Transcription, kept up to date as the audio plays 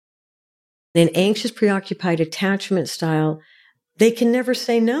An anxious, preoccupied attachment style, they can never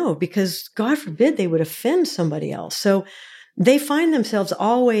say no because God forbid they would offend somebody else. So they find themselves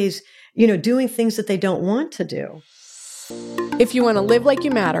always, doing things that they don't want to do. If you want to live like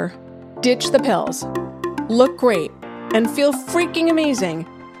you matter, ditch the pills, look great, and feel freaking amazing,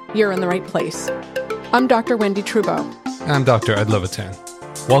 you're in the right place. I'm Dr. Wendy Trubo. I'm Dr. Ed Levitan.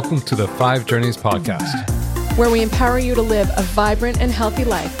 Welcome to the 5 Journeys podcast, where we empower you to live a vibrant and healthy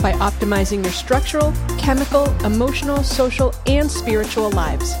life by optimizing your structural, chemical, emotional, social, and spiritual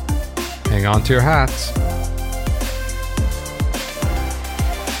lives. Hang on to your hats.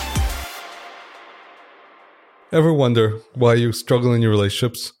 Ever wonder why you struggle in your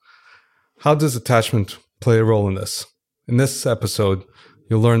relationships? How does attachment play a role in this? In this episode,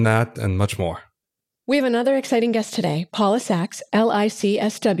 you'll learn that and much more. We have another exciting guest today, Paula Sachs,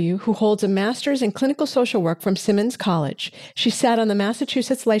 LICSW, who holds a master's in clinical social work from Simmons College. She sat on the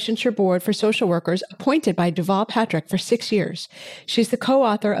Massachusetts Licensure Board for Social Workers appointed by Deval Patrick for 6 years. She's the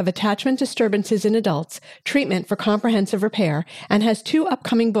co-author of Attachment Disturbances in Adults, Treatment for Comprehensive Repair, and has 2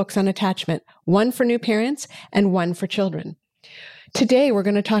 upcoming books on attachment, one for new parents and one for children. Today, we're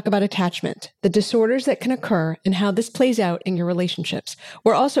going to talk about attachment, the disorders that can occur, and how this plays out in your relationships.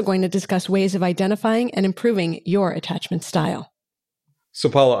 We're also going to discuss ways of identifying and improving your attachment style. So,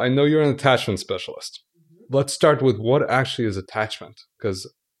 Paula, I know you're an attachment specialist. Let's start with what actually is attachment,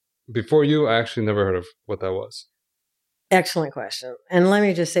 because before you, I actually never heard of what that was. Excellent question. And let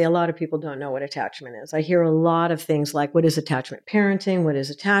me just say, a lot of people don't know what attachment is. I hear a lot of things like, what is attachment parenting? What is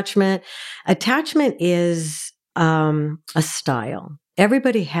attachment? Attachment is a style.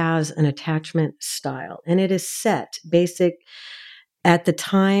 Everybody has an attachment style, and it is set basic at the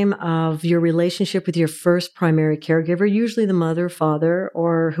time of your relationship with your first primary caregiver, usually the mother, father,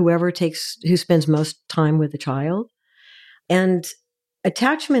 or who spends most time with the child. And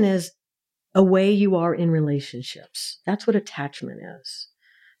attachment is a way you are in relationships. That's what attachment is.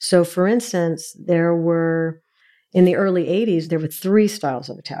 So for instance, in the early 80s, there were 3 styles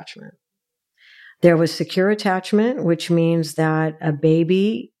of attachment. There was secure attachment, which means that a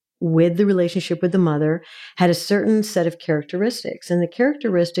baby with the relationship with the mother had a certain set of characteristics. And the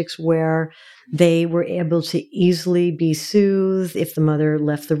characteristics where they were able to easily be soothed. If the mother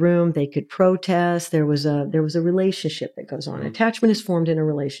left the room, they could protest. There was a relationship that goes on. Mm-hmm. Attachment is formed in a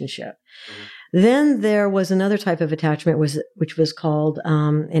relationship. Mm-hmm. Then there was another type of attachment which was called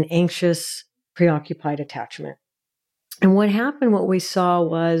an anxious, preoccupied attachment. And what we saw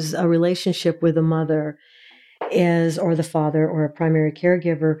was a relationship with the mother or the father or a primary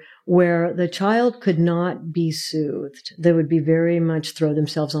caregiver where the child could not be soothed. They would be very much throw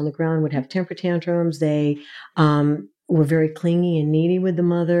themselves on the ground, would have temper tantrums. They were very clingy and needy with the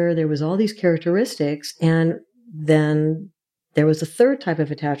mother. There was all these characteristics. And then there was a third type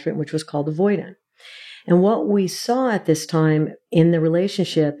of attachment, which was called avoidant. And what we saw at this time in the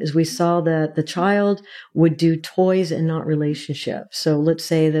relationship is we saw that the child would do toys and not relationships. So let's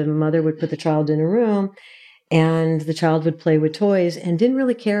say the mother would put the child in a room and the child would play with toys and didn't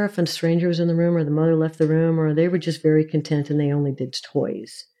really care if a stranger was in the room or the mother left the room, or they were just very content and they only did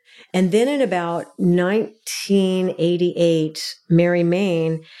toys. And then in about 1988, Mary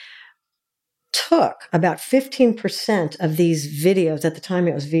Main took about 15% of these videos. At the time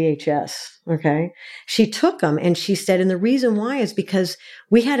it was VHS. Okay. She took them and she said, and the reason why is because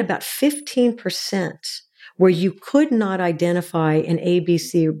we had about 15% where you could not identify an A, B,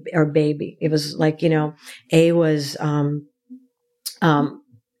 C, or baby. It was like, A was,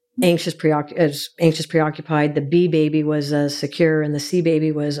 anxious, preoccupied. The B baby was secure and the C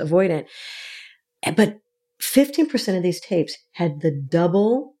baby was avoidant. But 15% of these tapes had the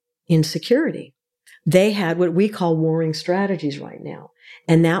double insecurity. They had what we call warring strategies right now.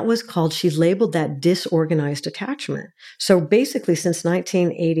 And that was called, she labeled that disorganized attachment. So basically since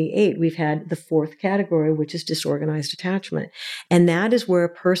 1988, we've had the 4th category, which is disorganized attachment. And that is where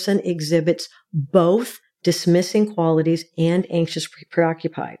a person exhibits both dismissing qualities and anxious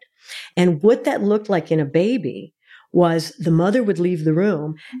preoccupied. And what that looked like in a baby was the mother would leave the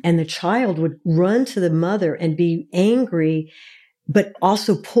room and the child would run to the mother and be angry, but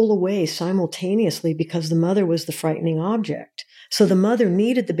also pull away simultaneously because the mother was the frightening object. So the mother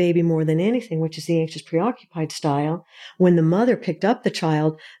needed the baby more than anything, which is the anxious preoccupied style. When the mother picked up the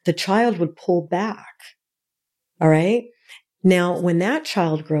child would pull back. All right. Now, when that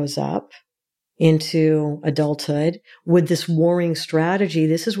child grows up into adulthood with this warring strategy,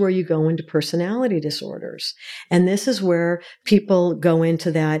 this is where you go into personality disorders. And this is where people go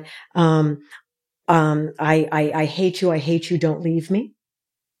into that, I hate you, don't leave me.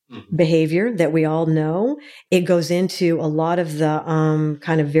 behavior that we all know. It goes into a lot of the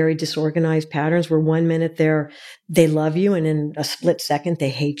kind of very disorganized patterns where 1 minute they love you and in a split second they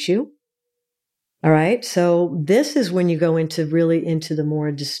hate you. All right. So this is when you go into the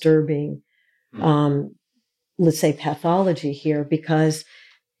more disturbing, let's say, pathology here, because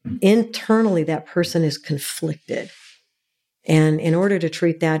internally that person is conflicted. And in order to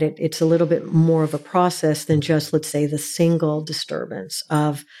treat that, it's a little bit more of a process than just, let's say, the single disturbance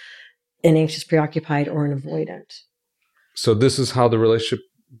of an anxious preoccupied or an avoidant. So this is how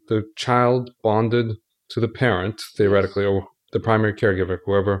the child bonded to the parent, theoretically, or the primary caregiver,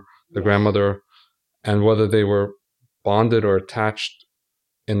 whoever, the grandmother, and whether they were bonded or attached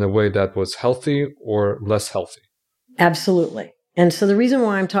in a way that was healthy or less healthy. Absolutely. And so the reason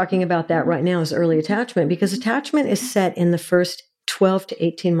why I'm talking about that right now is early attachment, because attachment is set in the first 12 to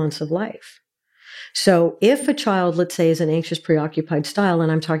 18 months of life. So if a child, let's say, is an anxious preoccupied style,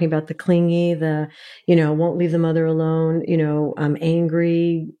 and I'm talking about the clingy, won't leave the mother alone,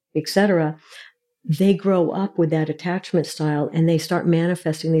 angry, etc., they grow up with that attachment style and they start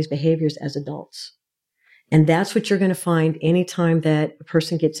manifesting these behaviors as adults. And that's what you're going to find anytime that a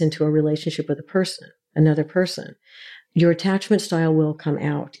person gets into a relationship with another person. Your attachment style will come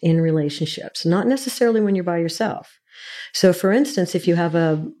out in relationships, not necessarily when you're by yourself. So for instance, if you have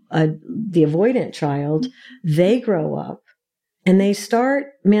the avoidant child, they grow up and they start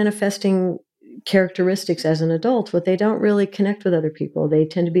manifesting characteristics as an adult, but they don't really connect with other people. They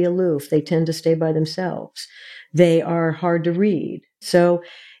tend to be aloof. They tend to stay by themselves. They are hard to read. So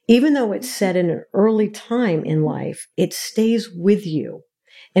even though it's set in an early time in life, it stays with you.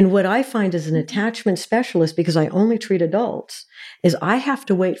 And what I find as an attachment specialist, because I only treat adults, is I have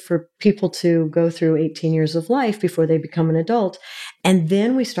to wait for people to go through 18 years of life before they become an adult. And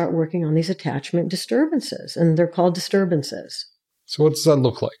then we start working on these attachment disturbances, and they're called disturbances. So what does that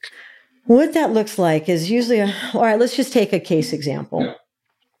look like? What that looks like is usually, all right, let's just take a case example. Yeah.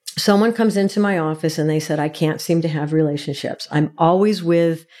 Someone comes into my office and they said, I can't seem to have relationships. I'm always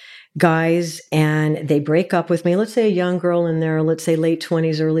with guys and they break up with me. Let's say a young girl in their, let's say, late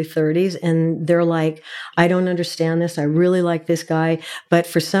 20s, early 30s. And they're like, I don't understand this. I really like this guy. But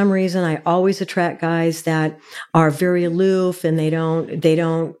for some reason, I always attract guys that are very aloof and they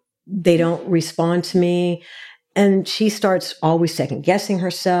don't respond to me. And she starts always second guessing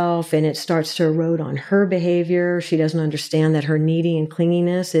herself, and it starts to erode on her behavior. She doesn't understand that her needy and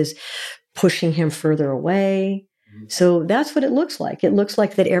clinginess is pushing him further away. So that's what it looks like. It looks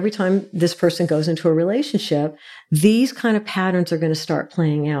like that every time this person goes into a relationship, these kind of patterns are going to start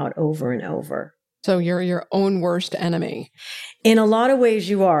playing out over and over. So you're your own worst enemy. In a lot of ways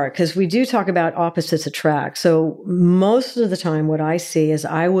you are, because we do talk about opposites attract. So most of the time what I see is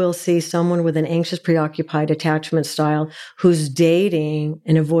I will see someone with an anxious preoccupied attachment style who's dating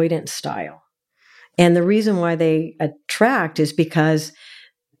an avoidant style. And the reason why they attract is because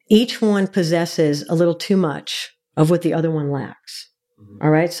each one possesses a little too much of what the other one lacks. All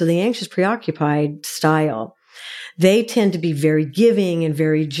right. So the anxious preoccupied style, they tend to be very giving and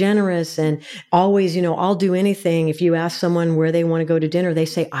very generous and always, I'll do anything. If you ask someone where they want to go to dinner, they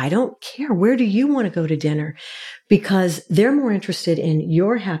say, I don't care. Where do you want to go to dinner? Because they're more interested in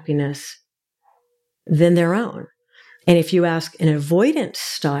your happiness than their own. And if you ask an avoidant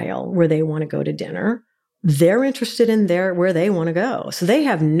style where they want to go to dinner, they're interested in where they want to go. So they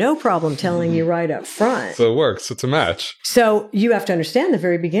have no problem telling you right up front. So it works. It's a match. So you have to understand the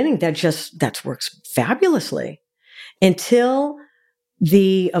very beginning that works fabulously until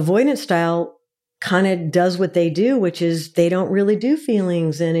the avoidant style kind of does what they do, which is they don't really do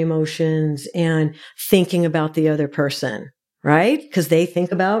feelings and emotions and thinking about the other person, right? Because they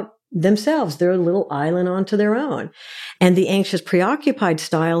think about themselves. They're a little island onto their own. And the anxious preoccupied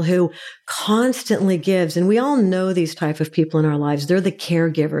style who constantly gives, and we all know these type of people in our lives, they're the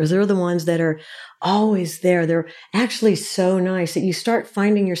caregivers. They're the ones that are always there. They're actually so nice that you start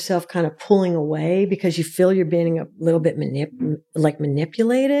finding yourself kind of pulling away because you feel you're being a little bit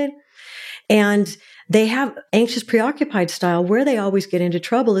manipulated. And they have anxious preoccupied style where they always get into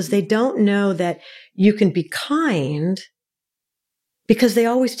trouble is they don't know that you can be kind because they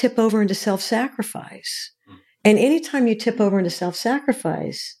always tip over into self-sacrifice. And anytime you tip over into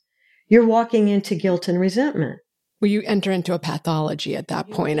self-sacrifice, you're walking into guilt and resentment. Well, you enter into a pathology at that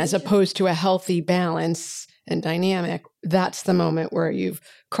point, as opposed to a healthy balance and dynamic. That's the moment where you've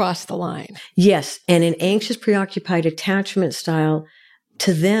crossed the line. Yes. And an anxious preoccupied attachment style,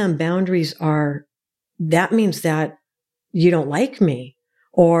 to them, boundaries that means that you don't like me.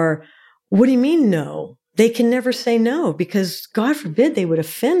 Or what do you mean no? They can never say no because God forbid they would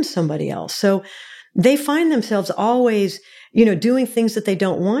offend somebody else. So they find themselves always, doing things that they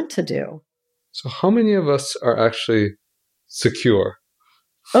don't want to do. So how many of us are actually secure?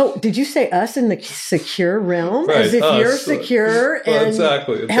 Oh, did you say us in the secure realm? Right, as if us. You're secure? Well, and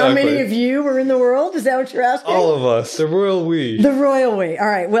exactly. How many of you are in the world? Is that what you're asking? All of us. The royal we. The royal we. All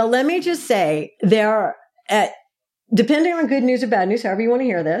right. Well, let me just say there are, depending on good news or bad news, however you want to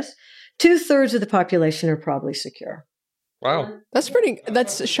hear this, 2/3 of the population are probably secure. Wow.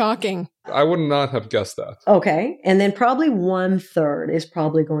 That's shocking. I would not have guessed that. Okay. And then probably 1/3 is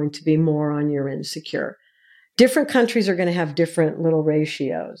probably going to be more on your insecure. Different countries are going to have different little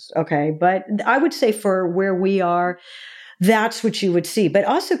ratios. Okay. But I would say for where we are, that's what you would see. But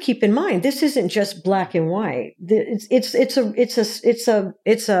also keep in mind, this isn't just black and white. It's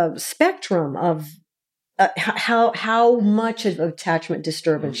a spectrum of how much of attachment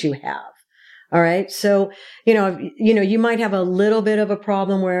disturbance you have. All right. So, you might have a little bit of a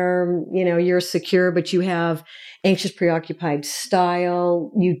problem where, you're secure, but you have anxious, preoccupied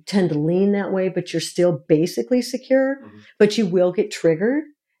style. You tend to lean that way, but you're still basically secure, but you will get triggered.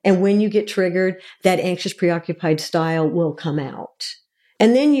 And when you get triggered, that anxious, preoccupied style will come out.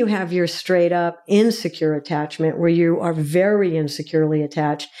 And then you have your straight up insecure attachment where you are very insecurely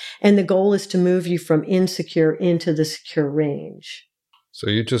attached. And the goal is to move you from insecure into the secure range. So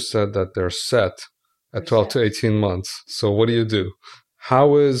you just said that they're set at 12 to 18 months. So what do you do?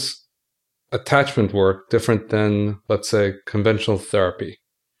 How is attachment work different than, let's say, conventional therapy?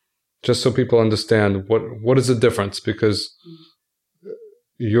 Just so people understand what is the difference, because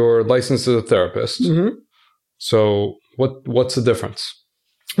you're licensed as a therapist. Mm-hmm. So what's the difference?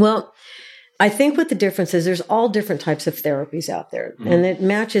 Well, I think what the difference is, there's all different types of therapies out there, and it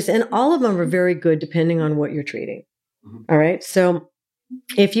matches, and all of them are very good depending on what you're treating. All right. So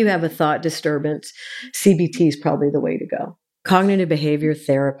if you have a thought disturbance, CBT is probably the way to go. Cognitive behavior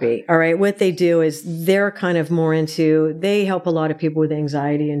therapy. All right. What they do is they're kind of more they help a lot of people with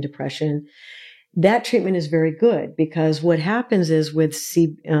anxiety and depression. That treatment is very good because what happens is with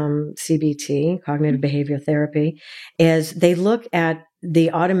CBT, cognitive behavior therapy, is they look at the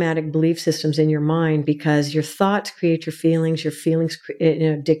automatic belief systems in your mind because your thoughts create your feelings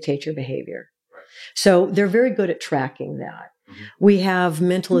dictate your behavior. So they're very good at tracking that. We have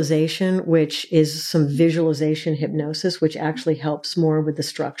mentalization, which is some visualization hypnosis, which actually helps more with the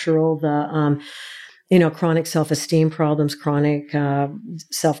structural, chronic self-esteem problems, chronic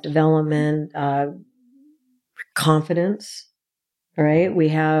self-development, confidence. All right. We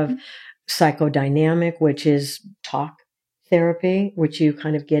have psychodynamic, which is talk therapy, which you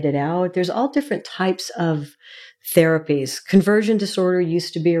kind of get it out. There's all different types of therapies. Conversion disorder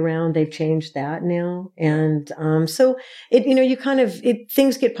used to be around. They've changed that now. And so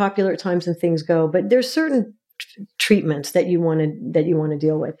things get popular at times and things go, but there's certain treatments that you want to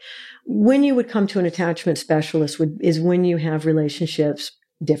deal with. When you would come to an attachment specialist is when you have relationships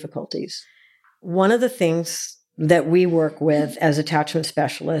difficulties. One of the things that we work with as attachment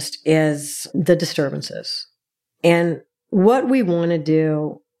specialists is the disturbances. And what we want to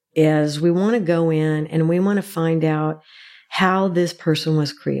do is we want to go in and we want to find out how this person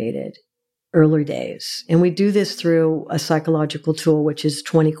was created, early days. And we do this through a psychological tool, which is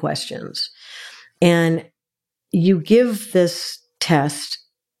 20 questions. And you give this test.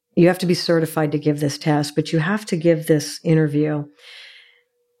 You have to be certified to give this test, but you have to give this interview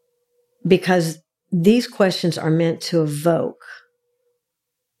because these questions are meant to evoke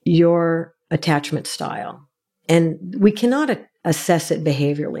your attachment style. And we cannot assess it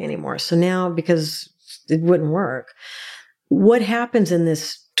behaviorally anymore. So now, because it wouldn't work, what happens in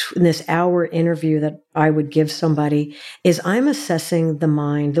this hour interview that I would give somebody is I'm assessing the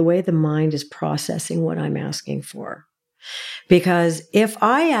mind, the way the mind is processing what I'm asking for. Because if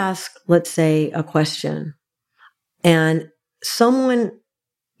I ask, let's say, a question and someone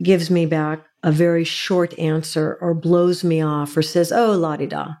gives me back a very short answer or blows me off or says, oh,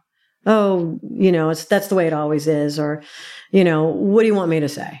 la-di-da. Oh, that's the way it always is. Or, what do you want me to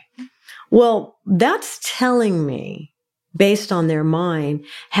say? Well, that's telling me, based on their mind,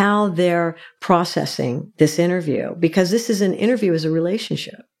 how they're processing this interview, because this is an interview as a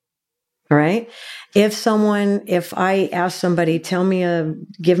relationship. All right. If I ask somebody,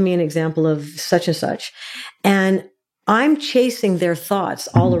 give me an example of such and such, and I'm chasing their thoughts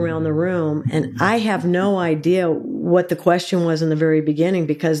all around the room, and I have no idea what the question was in the very beginning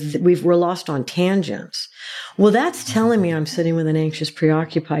because we're lost on tangents. Well, that's telling me I'm sitting with an anxious,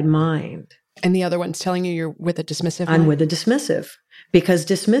 preoccupied mind. And the other one's telling you you're with a dismissive mind? I'm with a dismissive, because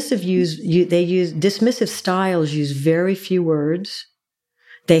dismissive dismissive styles use very few words.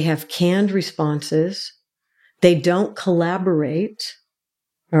 They have canned responses. They don't collaborate.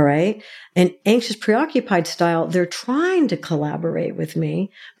 All right. An anxious, preoccupied style, they're trying to collaborate with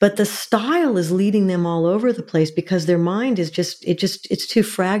me, but the style is leading them all over the place because their mind is it's too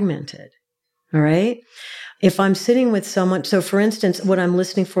fragmented. All right. If I'm sitting with someone, so for instance, what I'm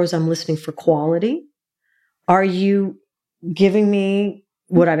listening for is I'm listening for quality. Are you giving me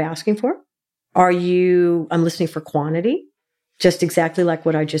what I'm asking for? I'm listening for quantity, just exactly like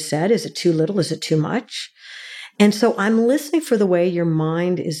what I just said. Is it too little? Is it too much? And so I'm listening for the way your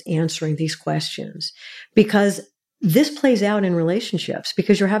mind is answering these questions, because this plays out in relationships,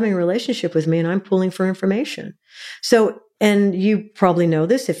 because you're having a relationship with me and I'm pulling for information. So, and you probably know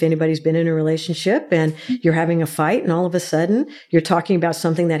this if anybody's been in a relationship and you're having a fight and all of a sudden you're talking about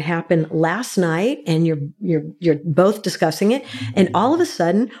something that happened last night and you're both discussing it. And all of a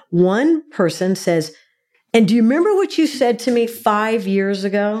sudden one person says, "And do you remember what you said to me 5 years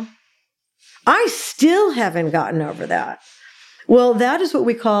ago? I still haven't gotten over that." Well, that is what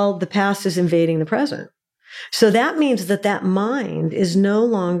we call the past is invading the present. So that means that mind is no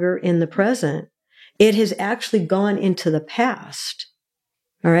longer in the present. It has actually gone into the past.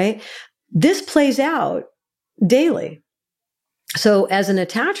 All right. This plays out daily. So as an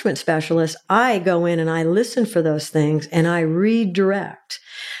attachment specialist, I go in and I listen for those things and I redirect.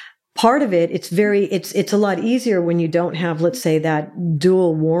 Part of it, it's a lot easier when you don't have, let's say, that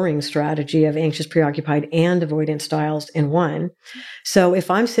dual warring strategy of anxious, preoccupied, and avoidant styles in one. So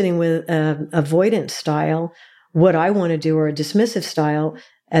if I'm sitting with an avoidant style, what I want to do, or a dismissive style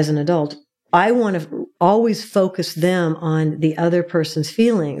as an adult, I want to always focus them on the other person's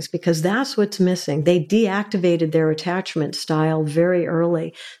feelings, because that's what's missing. They deactivated their attachment style very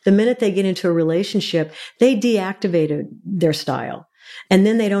early. The minute they get into a relationship, they deactivated their style. And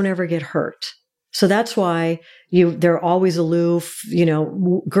then they don't ever get hurt. So that's why they're always aloof.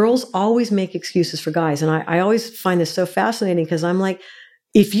 Girls always make excuses for guys. And I always find this so fascinating, because I'm like,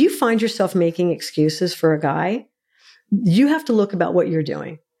 if you find yourself making excuses for a guy, you have to look about what you're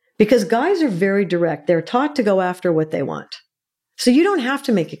doing, because guys are very direct. They're taught to go after what they want. So you don't have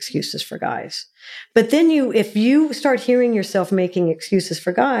to make excuses for guys. But then if you start hearing yourself making excuses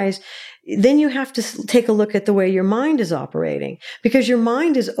for guys, then you have to take a look at the way your mind is operating, because your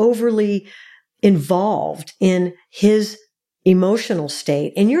mind is overly involved in his emotional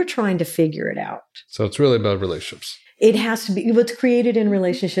state and you're trying to figure it out. So it's really about relationships. It has to be what's created in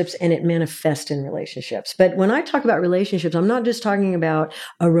relationships, and it manifests in relationships. But when I talk about relationships, I'm not just talking about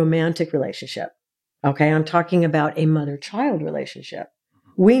a romantic relationship. Okay. I'm talking about a mother-child relationship.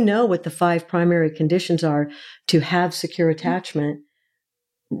 We know what the 5 primary conditions are to have secure attachment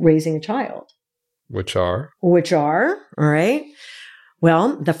raising a child. Which are, all right.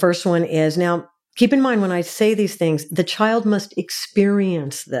 Well, the first one is, now keep in mind when I say these things, the child must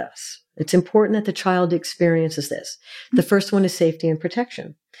experience this. It's important that the child experiences this. The first one is safety and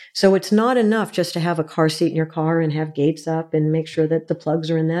protection. So it's not enough just to have a car seat in your car and have gates up and make sure that the plugs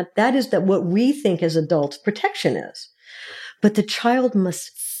are in that. That is what we think as adults protection is. But the child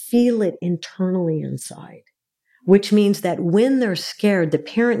must feel it internally inside, which means that when they're scared, the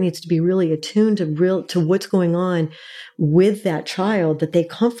parent needs to be really attuned to what's going on with that child, that they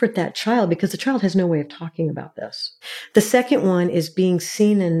comfort that child, because the child has no way of talking about this. The second one is being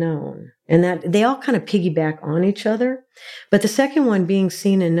seen and known, and that they all kind of piggyback on each other. But the second one, being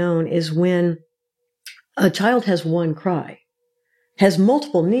seen and known, is when a child has one cry, has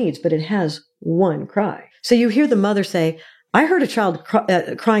multiple needs, but it has one cry. So you hear the mother say, "I heard a child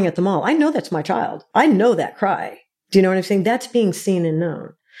crying at the mall. I know that's my child. I know that cry." Do you know what I'm saying? That's being seen and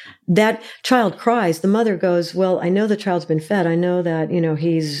known. That child cries. The mother goes, "Well, I know the child's been fed. I know that,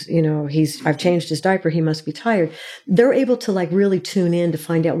 I've changed his diaper. He must be tired." They're able to really tune in to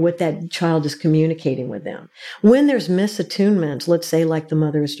find out what that child is communicating with them. When there's misattunement, let's say like the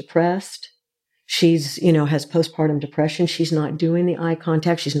mother is depressed, she's, has postpartum depression. She's not doing the eye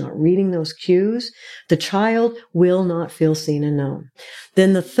contact. She's not reading those cues. The child will not feel seen and known.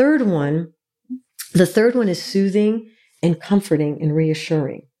 Then the third one is soothing and comforting and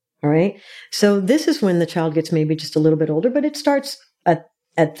reassuring. All right. So this is when the child gets maybe just a little bit older, but it starts at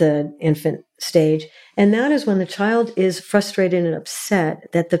the infant stage. And that is when the child is frustrated and upset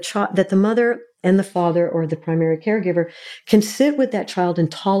that the mother and the father or the primary caregiver can sit with that child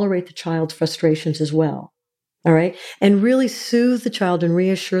and tolerate the child's frustrations as well. All right. And really soothe the child and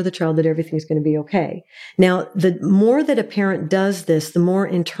reassure the child that everything's going to be okay. Now, the more that a parent does this, the more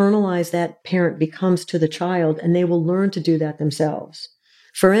internalized that parent becomes to the child, and they will learn to do that themselves.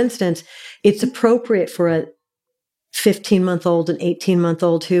 For instance, it's appropriate for a 15-month-old, an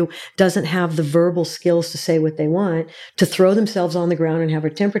 18-month-old who doesn't have the verbal skills to say what they want, to throw themselves on the ground and have a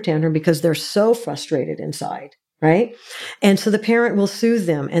temper tantrum because they're so frustrated inside. right? And so the parent will soothe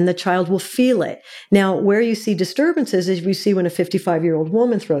them and the child will feel it. Now, where you see disturbances is you see when a 55-year-old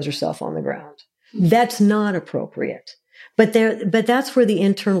woman throws herself on the ground. That's not appropriate. But that's where the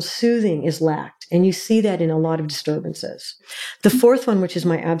internal soothing is lacked. And you see that in a lot of disturbances. The fourth one, which is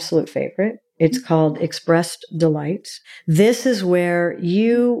my absolute favorite, it's called expressed delights. This is where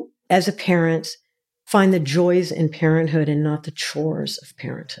you, as a parent, find the joys in parenthood and not the chores of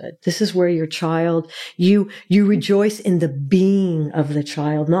parenthood. This is where your child, you rejoice in the being of the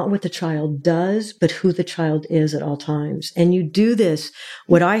child, not what the child does, but who the child is at all times. And you do this,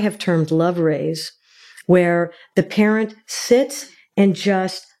 what I have termed love rays, where the parent sits and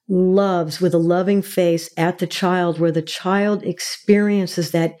just loves with a loving face at the child, where the child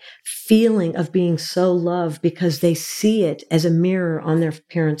experiences that feeling of being so loved because they see it as a mirror on their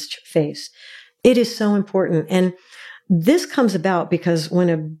parent's face. It is so important. And this comes about because when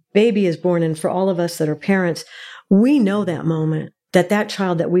a baby is born, and for all of us that are parents, we know that moment that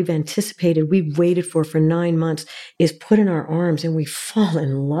child that we've anticipated, we've waited for 9 months is put in our arms and we fall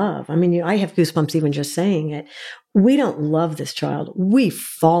in love. I mean, I have goosebumps even just saying it. We don't love this child. We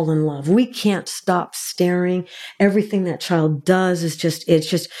fall in love. We can't stop staring. Everything that child does is it's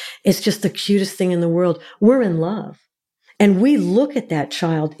just the cutest thing in the world. We're in love. And we look at that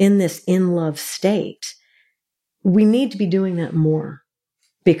child in this in love state. We need to be doing that more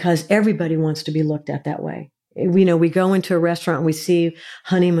because everybody wants to be looked at that way. We go into a restaurant and we see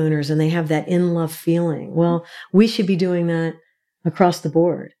honeymooners and they have that in love feeling. Well, we should be doing that across the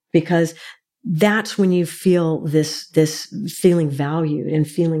board because that's when you feel this feeling valued and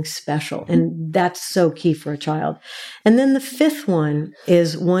feeling special. And that's so key for a child. And then the fifth one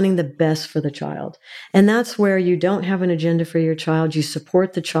is wanting the best for the child. And that's where you don't have an agenda for your child. You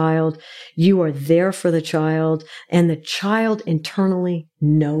support the child. You are there for the child. And the child internally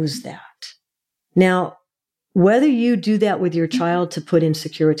knows that. Now, whether you do that with your child to put in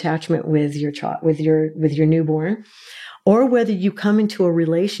secure attachment with your child, with your newborn, or whether you come into a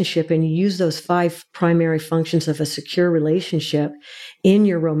relationship and you use those 5 primary functions of a secure relationship in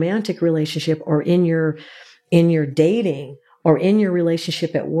your romantic relationship or in your dating or in your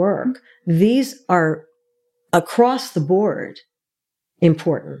relationship at work, these are across the board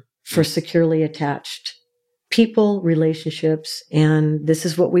important for securely attached people, relationships, and this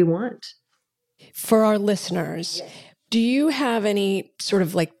is what we want. For our listeners, do you have any sort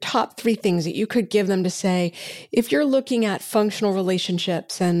of like top 3 things that you could give them to say, if you're looking at functional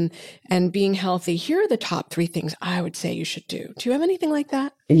relationships and being healthy, here are the top 3 things I would say you should do. Do you have anything like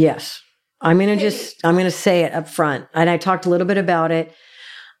that? Yes. I'm going to say it up front. And I talked a little bit about it.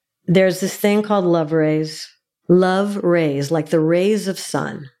 There's this thing called love rays. Love rays, like the rays of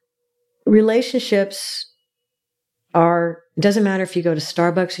sun. Relationships it doesn't matter if you go to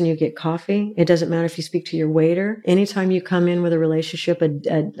Starbucks and you get coffee. It doesn't matter if you speak to your waiter. Anytime you come in with a relationship, a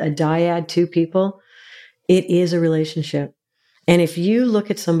dyad, 2 people, it is a relationship. And if you look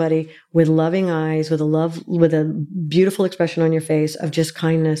at somebody with loving eyes, with a beautiful expression on your face of just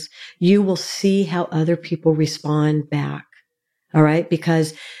kindness, you will see how other people respond back. All right?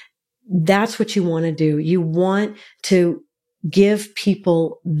 Because that's what you want to do. You want to give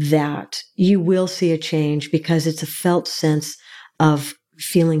people that. You will see a change because it's a felt sense of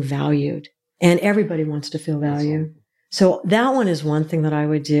feeling valued. And everybody wants to feel valued. So that one is one thing that I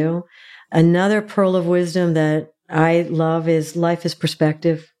would do. Another pearl of wisdom that I love is life is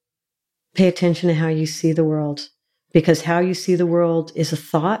perspective. Pay attention to how you see the world, because how you see the world is a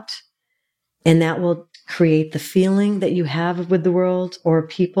thought, and that will create the feeling that you have with the world or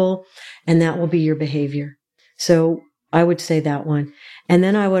people, and that will be your behavior. So I would say that one. And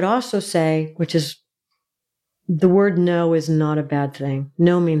then I would also say, which is the word no is not a bad thing.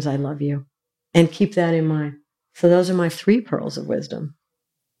 No means I love you. And keep that in mind. So those are my 3 pearls of wisdom.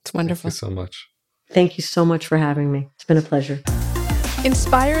 It's wonderful. Thank you so much. Thank you so much for having me. It's been a pleasure.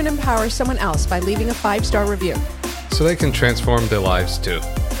 Inspire and empower someone else by leaving a 5-star review, so they can transform their lives too.